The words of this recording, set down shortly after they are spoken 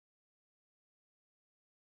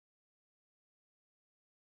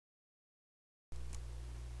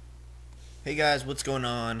Hey guys, what's going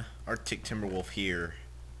on? ArcticTimberWolf here,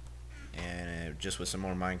 and just with some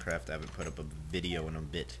more Minecraft. I haven't put up a video in a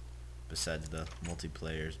bit, besides the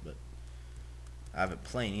multiplayers, but I haven't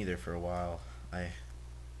played either for a while. I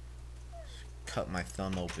cut my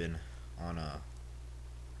thumb open on a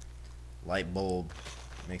light bulb.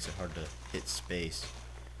 It makes it hard to hit space.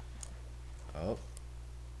 Oh,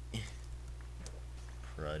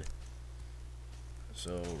 crud.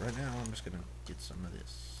 So right now I'm just gonna get some of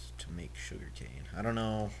this to make sugarcane. I don't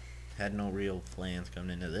know, had no real plans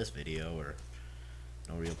coming into this video, or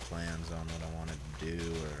no real plans on what I wanted to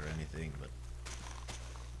do or anything, but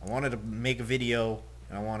I wanted to make a video,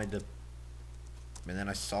 and and then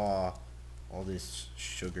I saw all this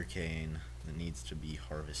sugarcane that needs to be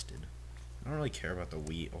harvested. I don't really care about the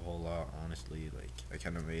wheat a whole lot, honestly. Like, I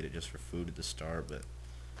kind of made it just for food at the start, but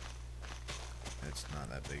it's not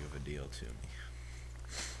that big of a deal to me.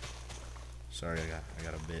 Sorry, I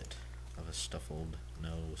got a bit of a stuffled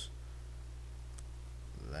nose.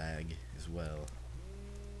 Lag as well.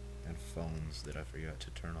 And phones that I forgot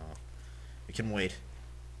to turn off. It can wait.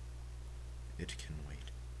 It can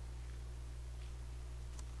wait.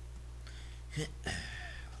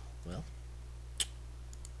 Well.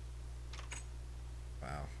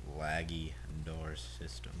 Wow. Laggy door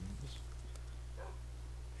systems.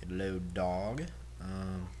 Hello, dog.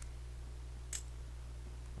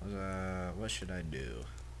 What should I do?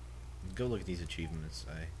 Go look at these achievements.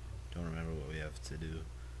 I don't remember what we have to do.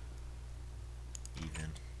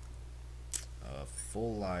 Even.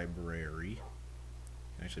 Full library.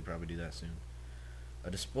 Can actually probably do that soon. A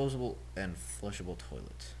disposable and flushable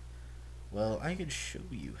toilet. Well, I could show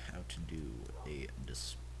you how to do a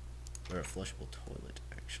flushable toilet,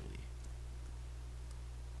 actually.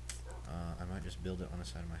 I might just build it on the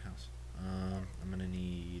side of my house. I'm gonna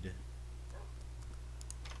need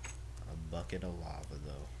a bucket of lava,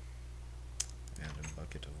 though, and a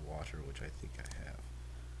bucket of water, which I think I have.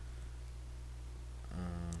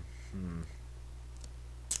 I'm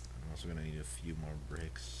also gonna need a few more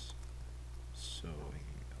bricks, so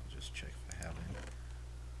I'll just check if I have any.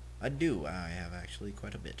 I do. I have actually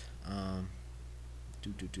quite a bit. What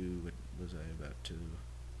was I about to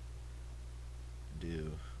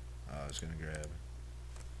do? I was gonna grab.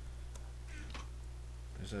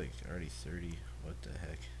 There's like already 30. What the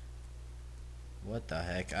heck? What the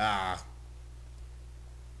heck? Ah!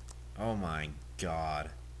 Oh my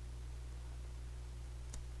god.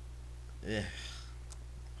 Ugh.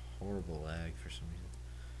 Horrible lag for some reason.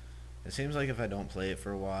 It seems like if I don't play it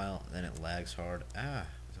for a while, then it lags hard. Ah!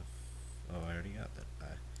 Oh, I already got that.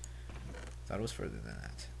 I thought it was further than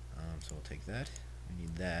that. So we'll take that. We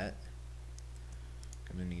need that.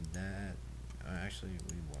 Gonna need that. Actually,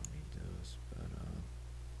 we won't need those, but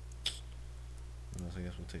what else? I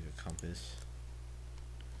guess we'll take a compass.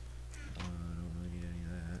 I don't really need any of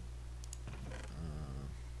that.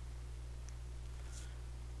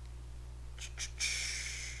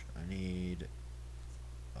 I need.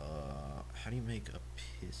 How do you make a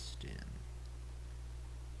piston?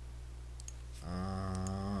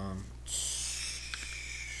 I'm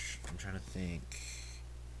trying to think.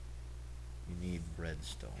 You need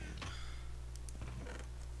redstone,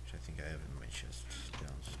 which I think I have in my chest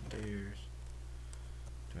downstairs.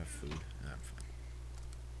 Do I have food? No, I'm fine.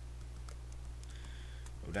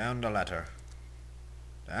 Go down the ladder.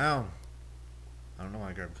 Down. I don't know why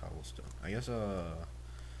I grabbed cobblestone. I guess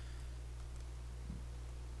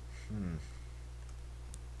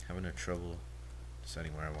having a trouble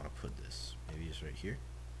deciding where I want to put this. Maybe it's right here.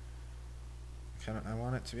 I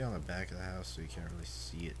want it to be on the back of the house so you can't really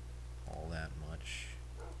see it all that much,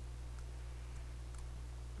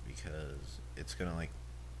 because it's gonna like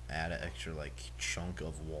add an extra like chunk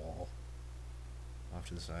of wall off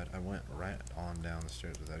to the side. I went right on down the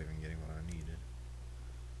stairs without even getting what I needed,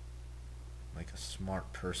 like a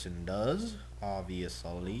smart person does,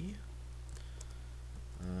 obviously.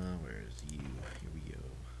 Where's you? Here we go.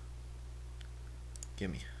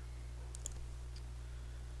 Gimme.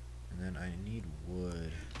 And then I need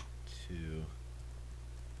wood to,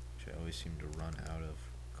 which I always seem to run out of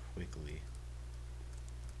quickly.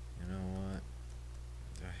 You know what?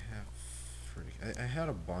 I had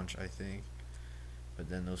a bunch, I think, but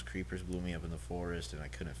then those creepers blew me up in the forest, and I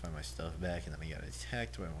couldn't find my stuff back, and then I got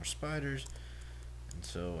attacked by more spiders, and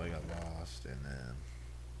so I got lost, and then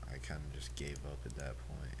I kind of just gave up at that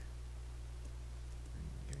point.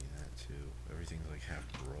 Give me that too. Everything's like half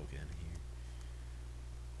broken here.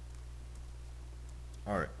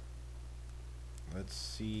 Alright. Let's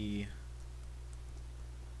see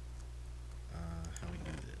how we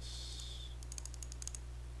do this.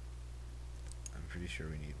 I'm pretty sure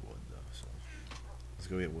we need wood though, so let's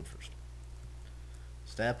go get wood first.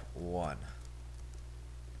 Step 1.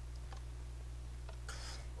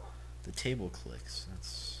 The table clicks.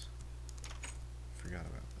 That's... Forgot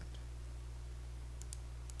about that.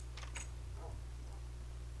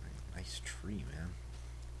 Nice tree, man.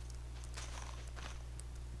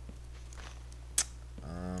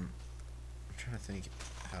 I'm trying to think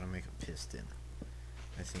how to make a piston.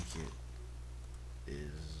 I think it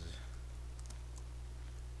is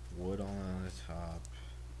wood on the top.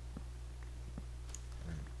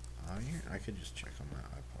 And iron? I could just check on my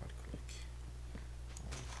iPod quick.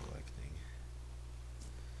 While I'm collecting.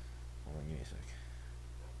 Hold on, give me a sec.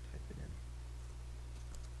 Type it in.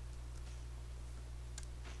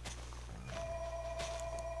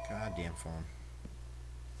 Goddamn phone.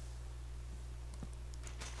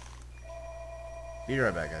 Be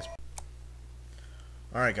right back, guys.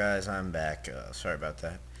 Alright, guys, I'm back. Sorry about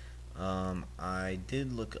that. I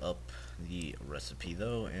did look up the recipe,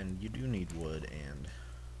 though, and you do need wood and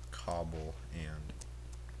cobble and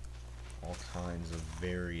all kinds of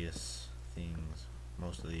various things.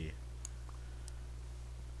 Mostly,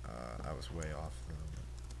 I was way off, though.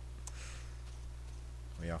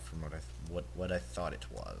 Way off from what I thought it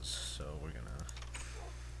was. So we're gonna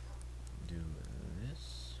do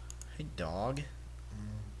this. Hey, dog.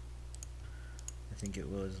 I think it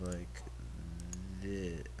was like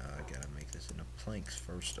this. I gotta make this into planks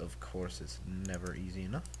first. Of course, it's never easy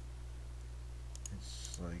enough.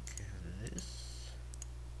 It's like this,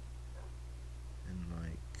 and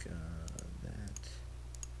like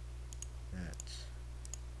that,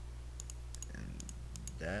 and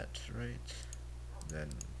that, right? Then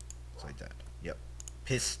it's like that. Yep.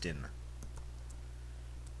 Piston.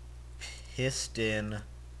 Piston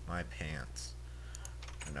my pants.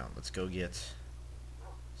 Now let's go get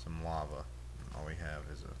some lava. All we have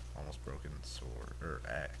is a almost broken sword or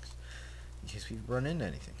axe in case we run into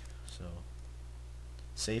anything. So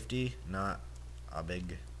safety, not a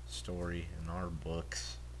big story in our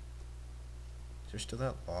books. Is there still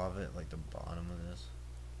that lava at like the bottom of this?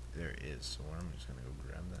 There is, so I'm just gonna go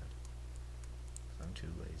grab that. I'm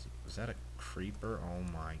too lazy. Was that a creeper? Oh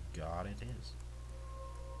my god, it is.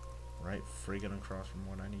 Right friggin' across from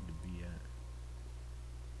what I need to be at.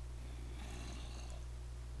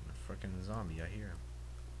 A frickin' zombie, I hear him.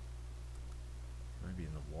 Might be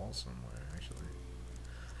in the wall somewhere, actually.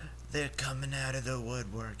 They're coming out of the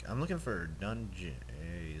woodwork. I'm looking for dungeon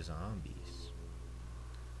zombies.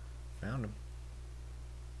 Found them.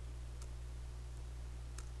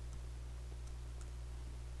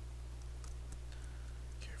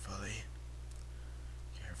 Carefully.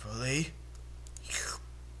 Carefully.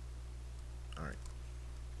 Alright.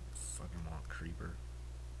 Fucking long creeper.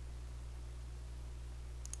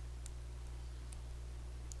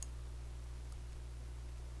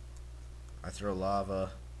 I throw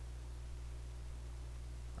lava.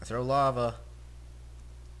 I throw lava.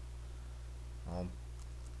 I'll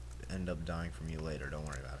end up dying from you later. Don't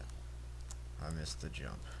worry about it. I missed the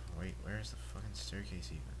jump. Wait, where's the fucking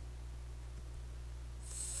staircase even?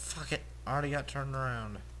 Fuck it. I already got turned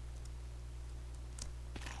around.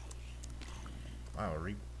 Wow, a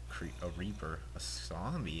reaper. A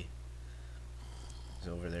zombie. He's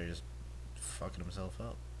over there just fucking himself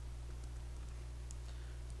up.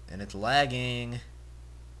 And it's lagging.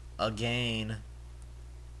 Again.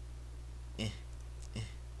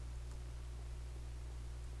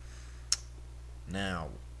 Now,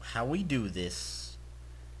 how we do this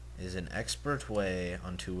is an expert way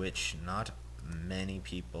onto which not many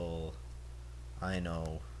people I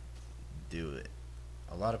know do it.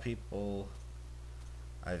 A lot of people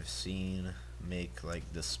I've seen make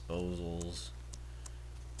like disposals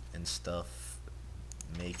and stuff,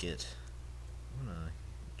 make it. I'm gonna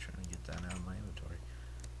try to get that out of my inventory.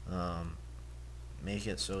 Make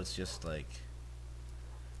it so it's just like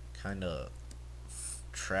kind of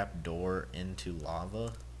trap door into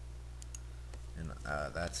lava, and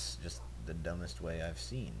that's just the dumbest way I've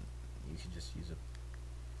seen. You could just use a,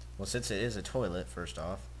 well, since it is a toilet, first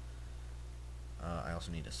off, I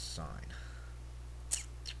also need a sign.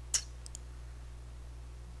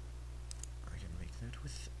 I can make that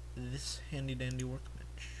with this handy dandy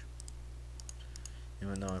workbench.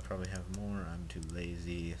 Even though I probably have more, I'm too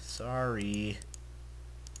lazy. Sorry.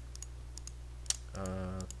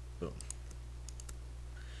 Boom.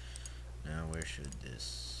 Now where should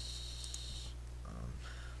this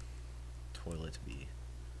toilet be?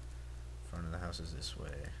 Front of the house is this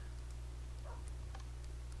way.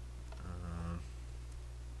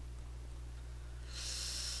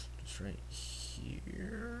 Just right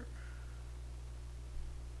here.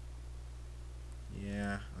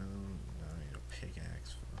 Yeah, I need a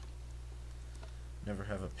pickaxe. Never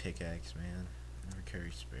have a pickaxe, man. Never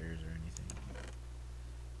carry spares or anything.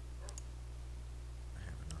 I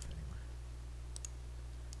have enough anyway.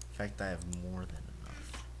 In fact, I have more than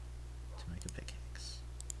enough to make a pickaxe.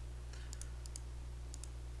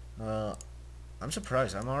 I'm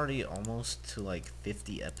surprised. I'm already almost to like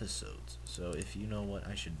 50 episodes. So if you know what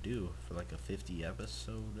I should do for like a 50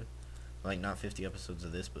 episode, like not 50 episodes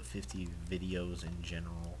of this, but 50 videos in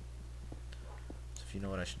general. So if you know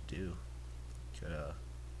what I should do, you could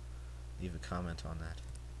leave a comment on that.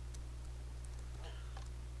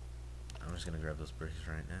 I'm just gonna grab those bricks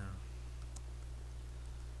right now.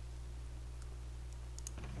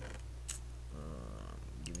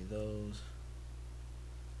 Give me those.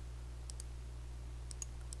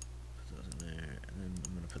 Put those in there, and then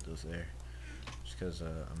I'm gonna put those there, just because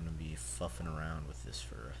I'm gonna be fuffing around with this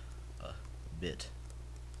for a bit.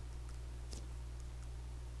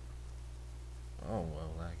 Oh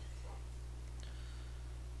well, lag.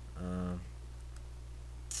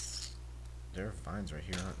 There are vines right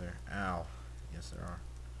here, aren't there? Ow. Yes, there are.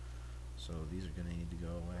 So these are gonna need to go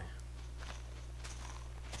away.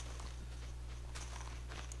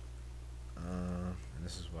 And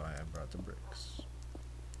this is why I brought the bricks.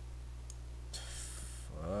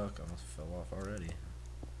 Fuck, I almost fell off already.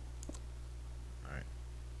 Alright.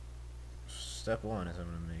 Step one is I'm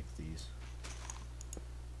gonna make this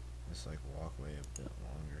like walkway a bit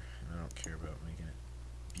longer. And I don't care about making it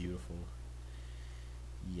beautiful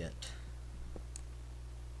yet.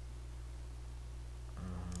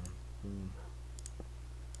 Boom.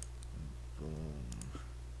 Boom.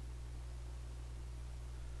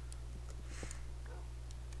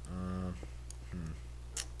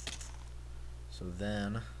 So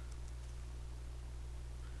then,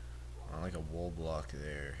 I want like a wool block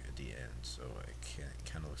there at the end, so it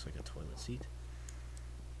kind of looks like a toilet seat.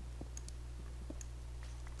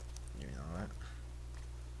 You know that.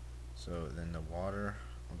 So then the water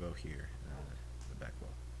will go here, and the back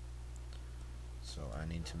wall. So I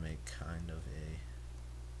need to make kind of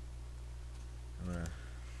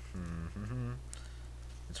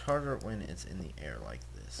it's harder when it's in the air like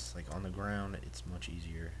this. Like on the ground, it's much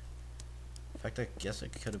easier. In fact, I guess I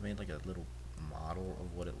could have made like a little model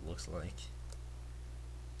of what it looks like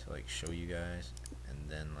to like show you guys, and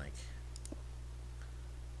then like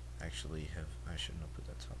actually I shouldn't have put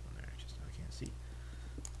that top on there, just now I can't see.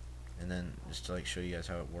 And then just to like show you guys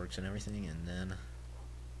how it works and everything, and then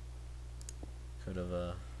could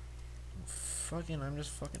have I'm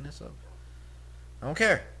just fucking this up. I don't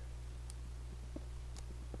care.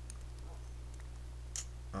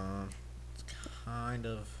 It's kind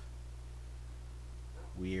of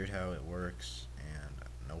weird how it works, and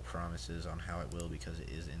no promises on how it will because it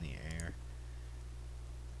is in the air.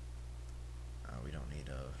 We don't need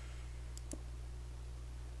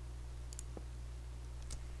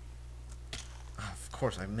of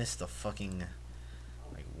course, I missed the fucking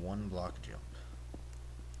like 1 block jump.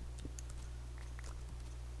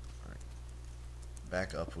 Alright.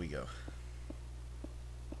 Back up we go.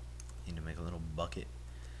 Need to make a little bucket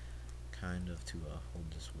kind of to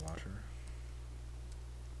hold this water.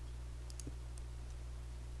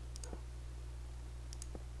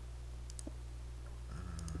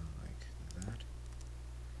 Like that.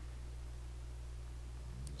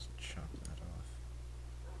 Just chop that off.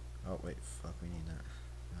 Oh wait, fuck, we need that one.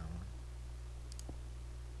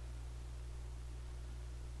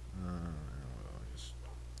 I'll just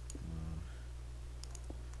boom,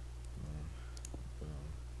 boom, boom,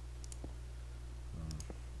 boom,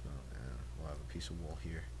 boom, and we'll have a piece of wool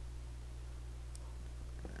here.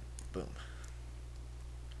 And boom.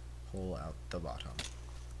 Hole out the bottom.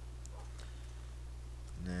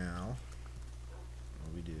 Now,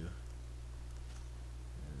 what we do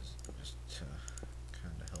is just to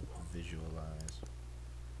kind of help visualize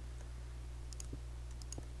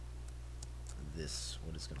this,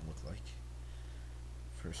 what it's going to look like.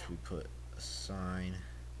 First we put a sign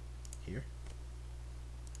here.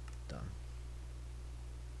 Done.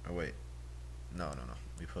 Oh wait. No.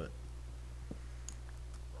 We gotta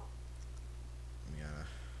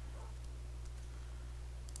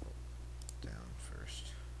down first.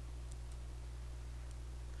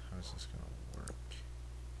 How is this gonna work?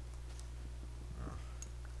 Oh.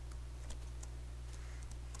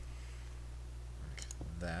 Like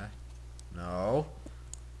that. No.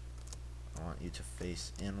 I want you to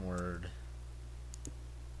face inward.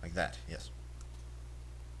 Like that, yes.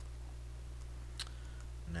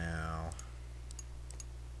 Now.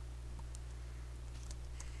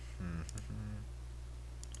 I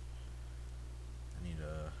need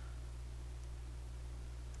to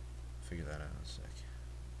figure that out in a sec.